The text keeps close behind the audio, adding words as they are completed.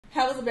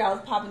What's up, y'all? I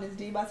was popping this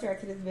D. About to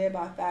react to this video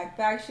about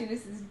fact sheet.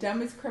 This is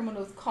dumbest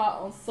criminals caught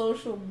on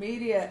social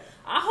media.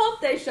 I hope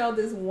they show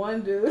this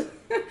one dude.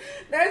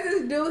 There's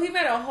this dude. He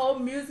made a whole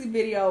music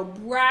video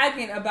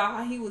bragging about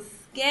how he was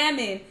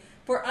scamming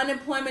for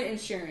unemployment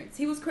insurance.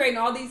 He was creating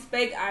all these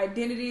fake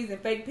identities and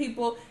fake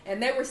people,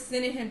 and they were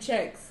sending him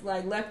checks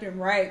like left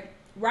and right.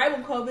 Right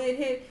when COVID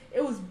hit,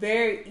 it was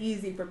very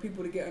easy for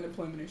people to get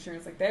unemployment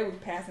insurance. Like, they was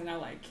passing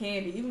out like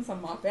candy. Even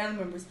some of my family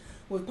members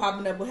was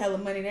popping up with hella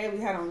money. They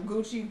had on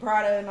Gucci,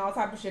 Prada, and all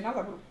type of shit. And I was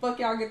like, where the fuck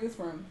y'all get this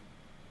from?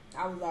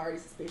 I was already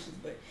suspicious,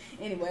 but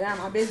anyway, that's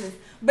my business.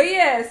 But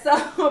yeah,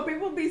 so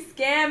people be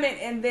scamming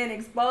and then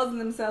exposing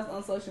themselves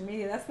on social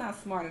media. That's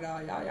not smart at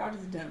all, y'all. Y'all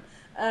just dumb.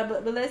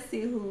 But let's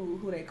see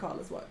who they call.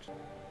 Let's watch.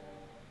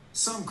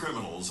 Some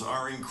criminals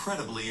are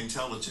incredibly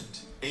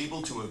intelligent,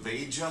 able to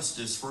evade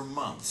justice for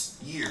months,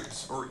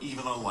 years, or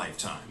even a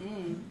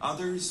lifetime.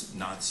 Others,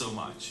 not so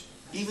much.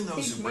 Even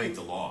those who break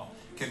the law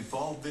can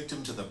fall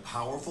victim to the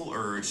powerful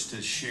urge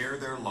to share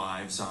their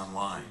lives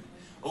online,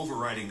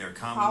 overriding their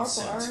common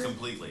sense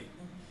completely.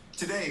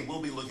 Today,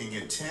 we'll be looking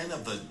at 10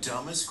 of the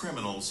dumbest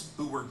criminals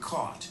who were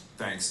caught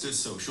thanks to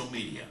social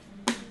media.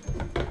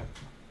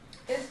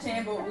 It's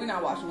 10, but we're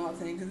not watching all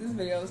 10 because this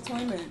video is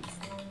 20 minutes.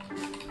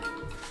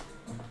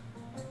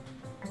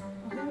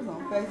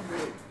 On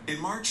Facebook. In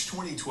March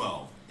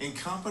 2012,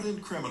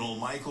 incompetent criminal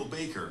Michael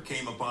Baker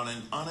came upon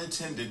an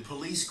unattended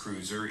police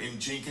cruiser in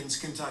Jenkins,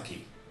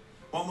 Kentucky.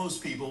 While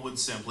most people would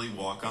simply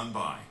walk on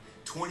by,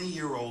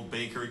 20-year-old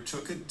Baker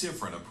took a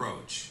different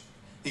approach.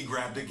 He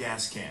grabbed a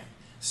gas can,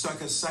 stuck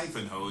a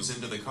siphon hose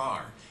into the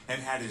car,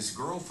 and had his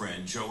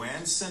girlfriend,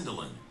 Joanne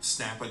Sendelin,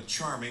 snap a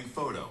charming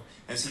photo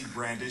as he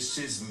brandished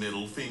his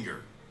middle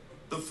finger.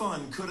 The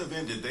fun could have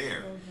ended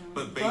there,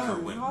 but Baker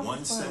went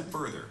one step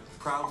further,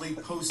 proudly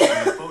posting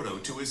the photo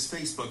to his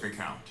Facebook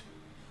account.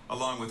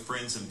 Along with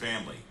friends and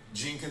family,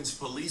 Jenkins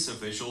police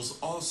officials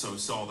also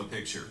saw the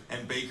picture,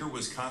 and Baker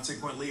was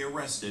consequently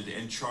arrested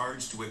and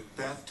charged with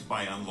theft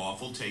by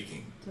unlawful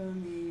taking.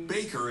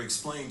 Baker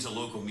explained to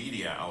local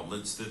media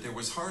outlets that there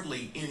was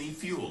hardly any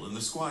fuel in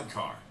the squad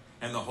car,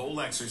 and the whole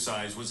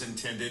exercise was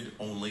intended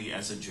only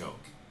as a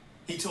joke.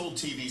 He told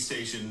TV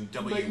station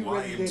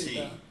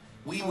WYMT,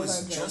 "We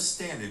was just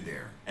standing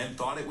there and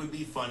thought it would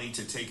be funny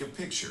to take a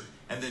picture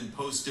and then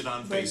post it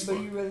on Facebook."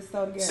 But you really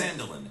stole gas.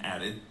 Sendelin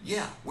added,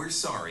 "Yeah, we're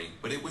sorry,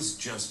 but it was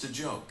just a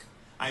joke.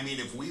 I mean,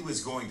 if we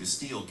was going to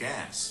steal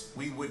gas,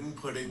 we wouldn't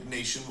put it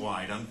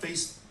nationwide on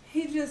Facebook."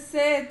 He just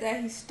said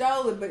that he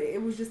stole it, but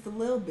it was just a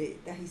little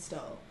bit that he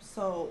stole.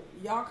 So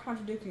y'all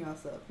contradicting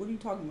yourself. What are you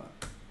talking about?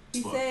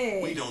 He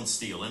said, "We don't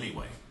steal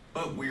anyway,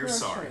 but we're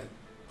sorry."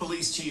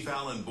 Police Chief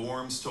Alan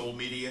Borms told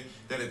media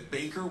that if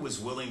Baker was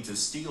willing to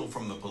steal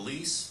from the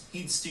police,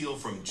 he'd steal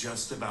from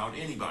just about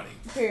anybody.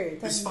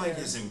 Despite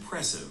his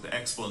impressive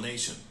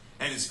explanation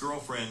and his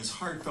girlfriend's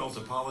heartfelt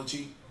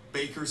apology,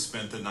 Baker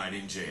spent the night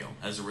in jail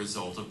as a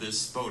result of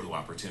this photo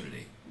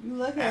opportunity.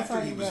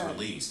 After he was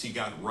released, he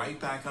got right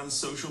back on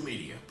social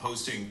media,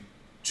 posting,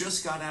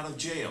 "Just got out of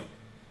jail.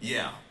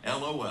 Yeah,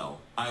 LOL,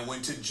 I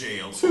went to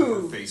jail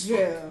over Facebook."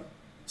 Yeah.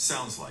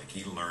 Sounds like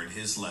he learned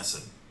his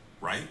lesson,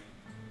 right?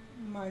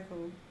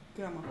 Michael,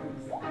 get out my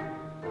face.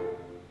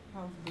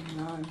 I was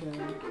beyond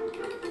done.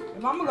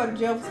 If I'm gonna go to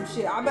jail for some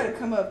shit, I better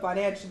come up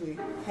financially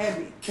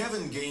heavy.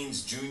 Kevin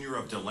Gaines Jr.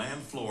 of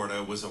DeLand,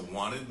 Florida, was a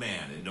wanted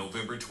man in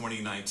November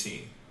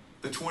 2019.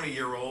 The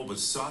 20-year-old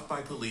was sought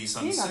by police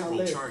on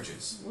several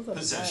charges: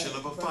 possession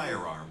of a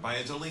firearm by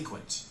a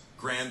delinquent,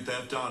 grand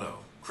theft auto,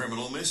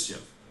 criminal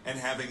mischief, and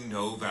having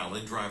no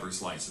valid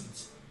driver's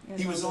license.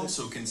 He was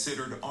also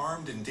considered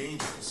armed and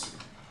dangerous.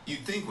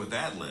 You'd think with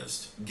that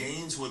list,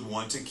 Gaines would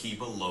want to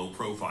keep a low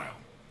profile.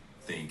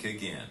 Think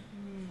again.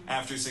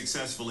 After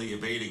successfully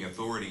evading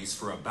authorities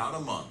for about a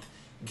month,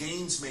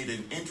 Gaines made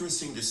an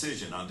interesting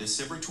decision on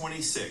December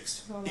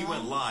 26th. He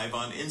went live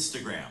on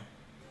Instagram.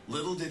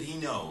 Little did he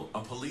know, a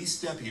police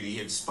deputy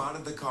had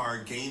spotted the car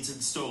Gaines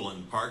had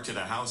stolen parked at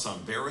a house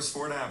on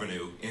Beresford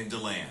Avenue in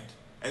DeLand.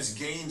 As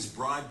Gaines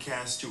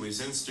broadcast to his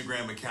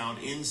Instagram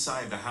account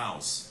inside the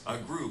house, a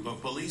group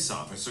of police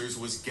officers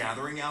was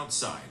gathering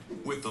outside,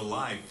 with the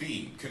live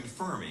feed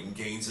confirming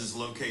Gaines's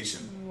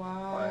location.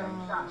 Wow.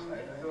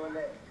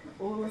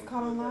 Oh, it was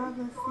caught on live?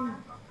 Let's see.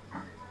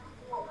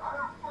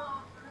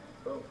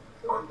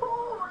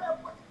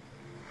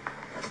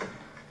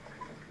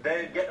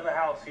 Dave, get in the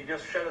house. He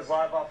just shut his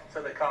live off and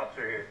said the cops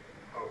are here.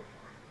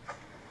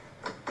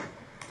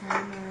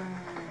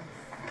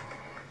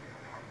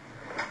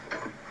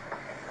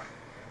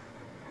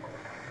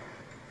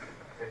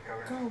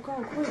 Go,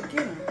 quick,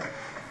 get him.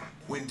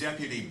 When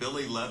Deputy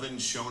Billy Levin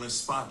shone a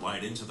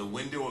spotlight into the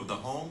window of the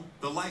home,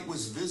 the light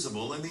was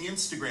visible in the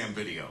Instagram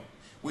video,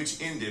 which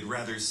ended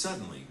rather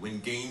suddenly when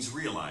Gaines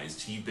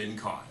realized he'd been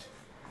caught.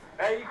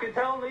 Hey, you can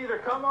tell him to either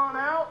come on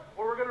out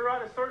or we're going to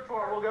write a search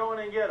warrant. We'll go in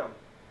and get him.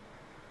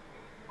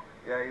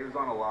 Yeah, he was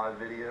on a live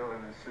video,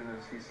 and as soon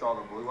as he saw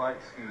the blue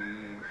lights, he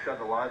shut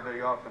the live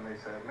video off, and they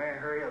said, "Man,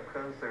 hurry up,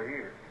 cuz they're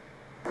here."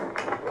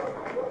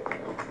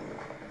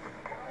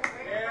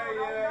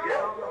 Yeah.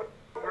 Get on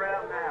the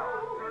ground now.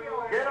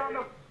 Get on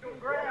the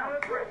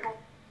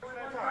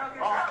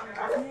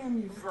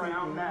Damn, you stupid.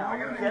 Ground now. Why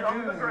would you Get on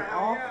do the that? ground.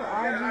 All for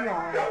IG Live.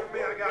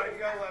 I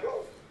gotta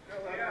go.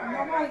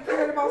 Nobody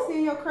cared about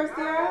seeing your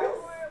crusty ass.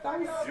 That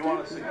was You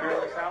want to stupid.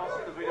 secure this house?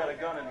 Because we got a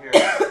gun in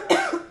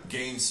here.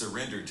 Gaines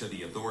surrendered to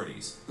the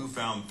authorities, who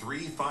found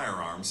 3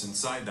 firearms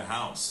inside the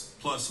house,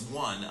 plus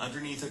 1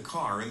 underneath a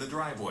car in the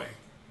driveway.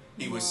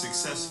 He was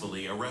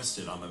successfully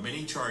arrested on the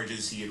many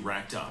charges he had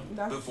racked up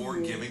before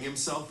giving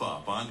himself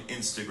up on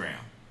Instagram.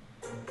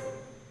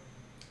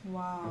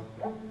 Wow.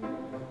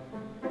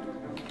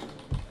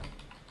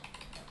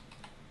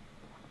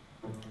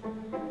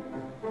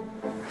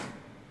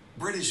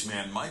 British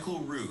man Michael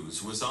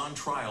Ruse was on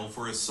trial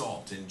for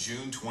assault in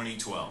June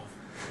 2012.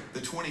 The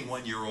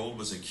 21-year-old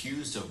was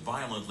accused of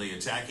violently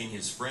attacking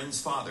his friend's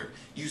father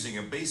using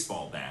a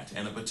baseball bat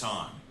and a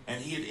baton,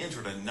 and he had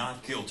entered a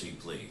not guilty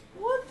plea.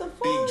 What the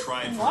fuck? Being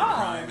tried for the Why?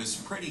 crime is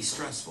pretty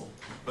stressful,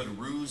 but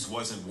Ruse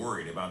wasn't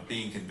worried about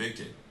being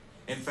convicted.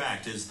 In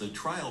fact, as the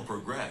trial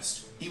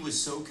progressed, he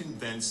was so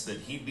convinced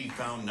that he'd be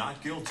found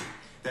not guilty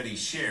that he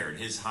shared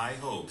his high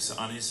hopes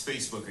on his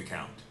Facebook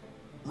account.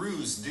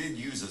 Ruse did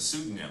use a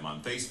pseudonym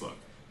on Facebook,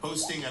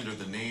 posting under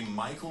the name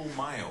Michael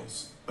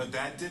Miles, but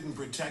that didn't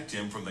protect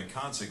him from the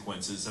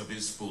consequences of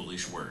his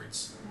foolish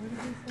words.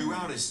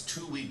 Throughout his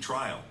 2-week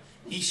trial,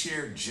 he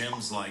shared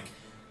gems like,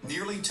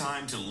 "Nearly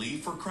time to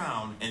leave for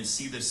Crown and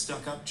see the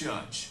stuck-up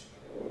judge."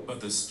 But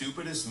the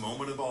stupidest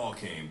moment of all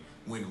came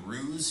when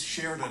Ruse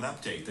shared an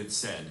update that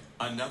said,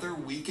 "Another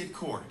week at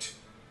court."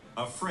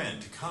 A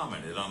friend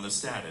commented on the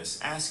status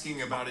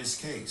asking about his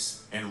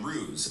case, and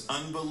Ruse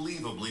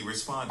unbelievably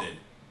responded,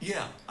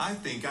 "Yeah, I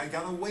think I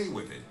got away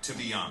with it, to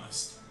be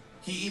honest."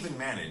 He even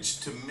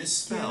managed to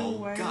misspell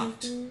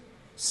got.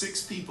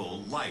 6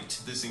 people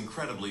liked this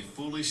incredibly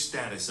foolish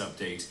status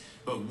update,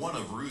 but one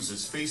of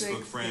Ruse's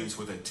Facebook friends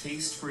with a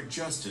taste for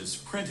justice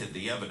printed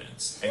the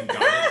evidence and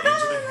got it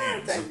into the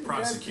hands of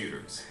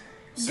prosecutors.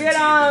 Since he had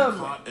been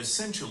caught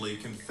essentially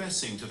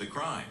confessing to the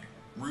crime,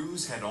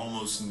 Ruse had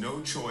almost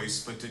no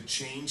choice but to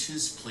change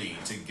his plea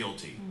to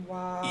guilty.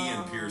 Wow.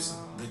 Ian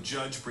Pearson, the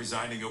judge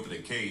presiding over the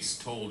case,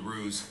 told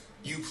Ruse,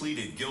 "You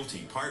pleaded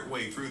guilty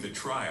partway through the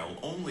trial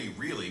only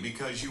really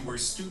because you were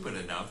stupid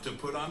enough to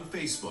put on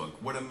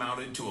Facebook what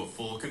amounted to a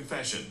full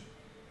confession."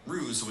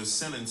 Ruse was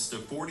sentenced to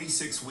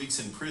 46 weeks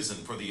in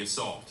prison for the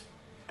assault.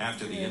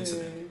 After the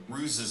incident,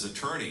 Ruse's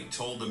attorney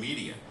told the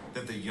media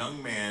that the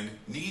young man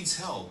needs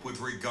help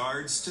with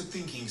regards to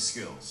thinking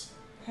skills.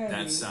 Hey.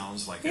 That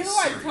sounds like a He's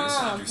like serious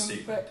Tom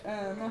understatement.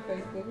 from not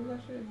Facebook.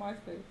 What's that shit?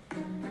 MySpace.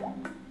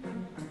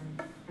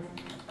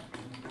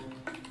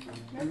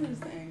 Maybe it's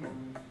the angle.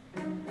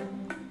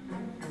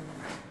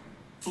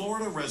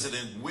 Florida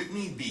resident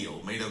Whitney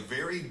Beal made a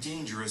very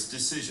dangerous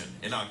decision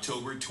in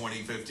October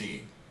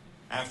 2015.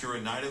 After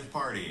a night of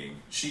partying,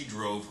 she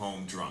drove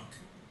home drunk.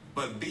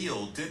 But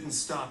Beal didn't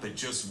stop at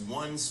just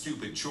one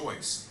stupid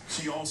choice.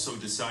 She also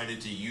decided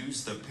to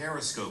use the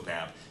Periscope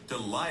app to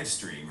live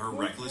stream her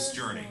reckless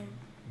journey.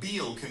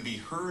 Beal can be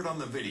heard on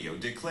the video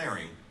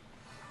declaring,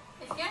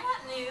 "If you're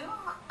not new,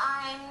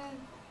 I'm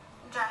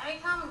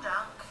driving home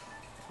drunk.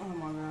 Oh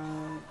my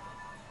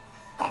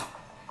god.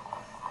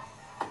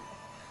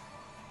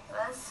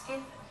 Let's see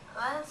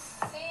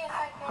if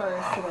I can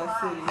First to that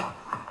city.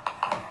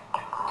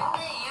 In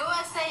the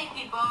USA,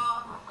 people,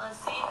 let's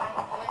see if I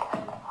can get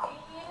a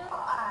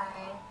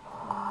DUI.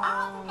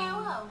 I don't think I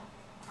will."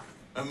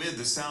 amid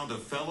the sound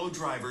of fellow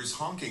drivers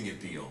honking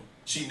at Beal,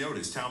 she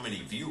noticed how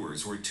many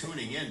viewers were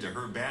tuning in to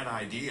her bad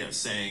idea,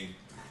 saying,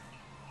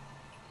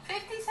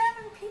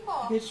 57 people.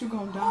 Bitch, you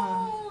gonna die.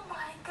 Oh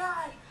my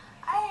god.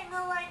 I didn't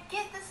know I'd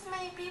get this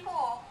many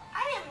people.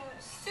 I am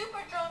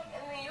super drunk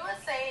in the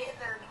USA.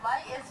 The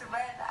light is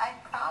red, I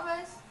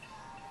promise.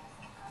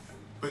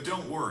 But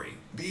don't worry,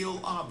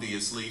 Beal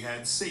obviously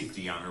had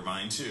safety on her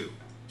mind too.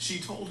 She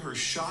told her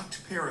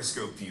shocked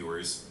Periscope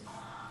viewers,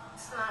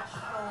 It's not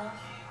cool.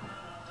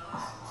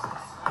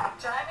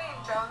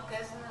 Driving drunk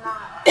is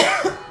not.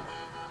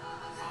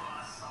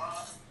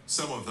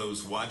 Some of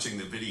those watching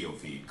the video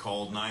feed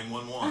called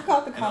 911, I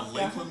called the and a cops,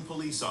 yeah. Lakeland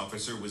police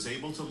officer was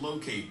able to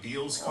locate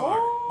Beal's car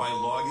by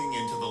logging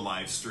into the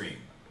live stream.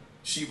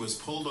 She was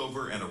pulled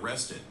over and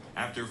arrested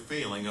after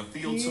failing a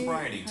field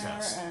sobriety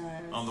test.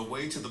 On the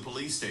way to the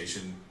police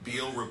station,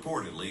 Beal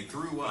reportedly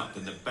threw up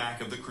in the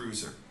back of the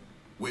cruiser.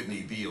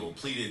 Whitney Beal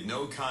pleaded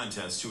no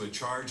contest to a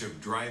charge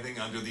of driving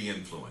under the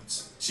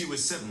influence. She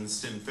was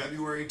sentenced in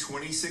February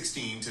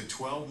 2016 to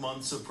 12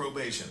 months of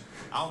probation,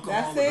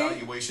 alcohol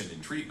evaluation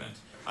and treatment,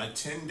 a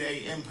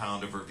 10-day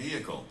impound of her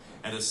vehicle,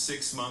 and a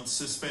 6-month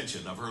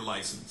suspension of her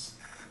license.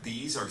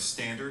 These are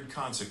standard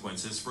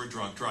consequences for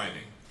drunk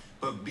driving.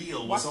 But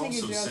Beal was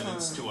also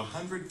sentenced to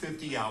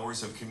 150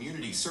 hours of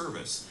community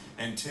service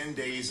and 10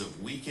 days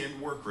of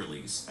weekend work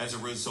release as a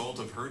result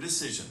of her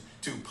decision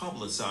to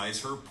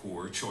publicize her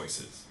poor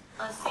choices.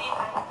 Let's see if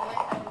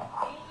I can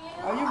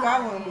get a Oh, you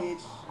got one,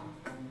 bitch.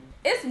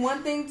 It's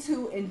one thing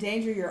to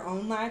endanger your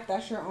own life.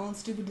 That's your own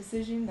stupid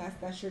decision.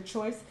 That's your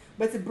choice.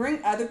 But to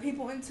bring other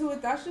people into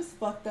it, that's just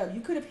fucked up.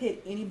 You could have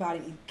hit anybody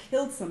and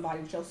killed somebody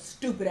with your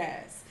stupid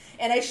ass.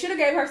 And they should have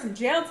gave her some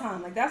jail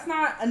time. Like, that's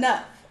not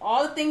enough.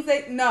 All the things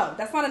no,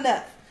 that's not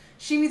enough.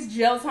 She needs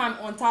jail time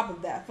on top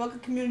of that. Fuck a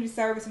community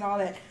service and all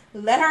that.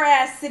 Let her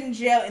ass sit in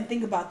jail and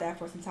think about that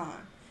for some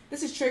time.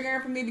 This is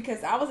triggering for me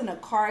because I was in a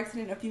car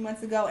accident a few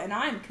months ago, and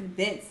I am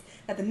convinced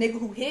that the nigga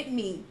who hit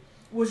me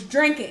was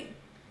drinking.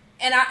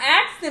 And I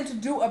asked them to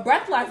do a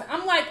breathalyzer.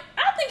 I'm like,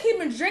 I think he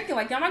been drinking.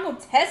 Like, am I going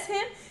to test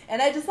him? And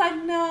they just like,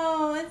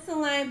 no, it's a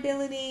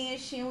liability and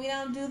shit. We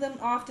don't do them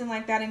often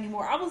like that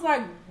anymore. I was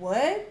like,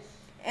 what?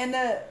 And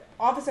the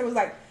officer was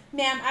like,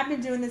 ma'am, I've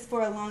been doing this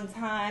for a long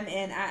time,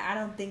 and I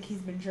don't think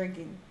he's been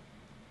drinking.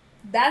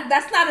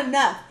 That's not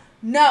enough.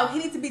 No, he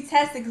needs to be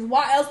tested, because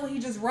why else would he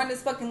just run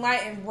this fucking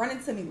light and run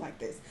into me like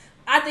this?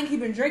 I think he's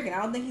been drinking.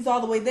 I don't think he's all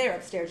the way there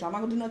upstairs. Y'all not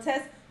going to do no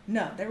test?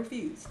 No, they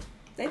refused.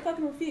 They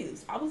fucking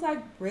refused. I was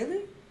like,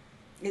 really?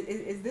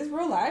 Is this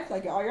real life?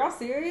 Like, are y'all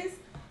serious?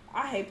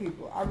 I hate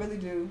people. I really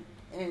do.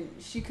 And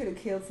she could have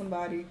killed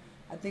somebody.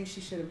 I think she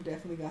should have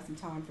definitely got some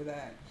time for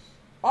that.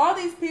 All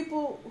these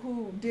people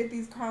who did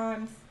these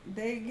crimes,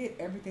 they get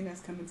everything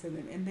that's coming to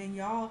them. And then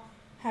y'all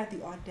had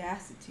the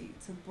audacity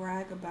to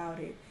brag about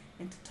it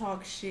and to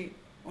talk shit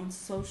on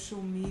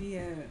social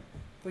media.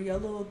 For your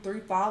little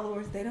 3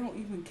 followers, they don't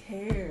even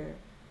care.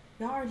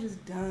 Y'all are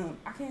just dumb.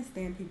 I can't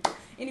stand people.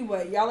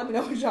 Anyway, y'all let me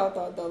know what y'all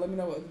thought, though. Let me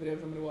know what videos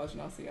I'm going to watch,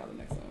 and I'll see y'all the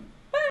next one.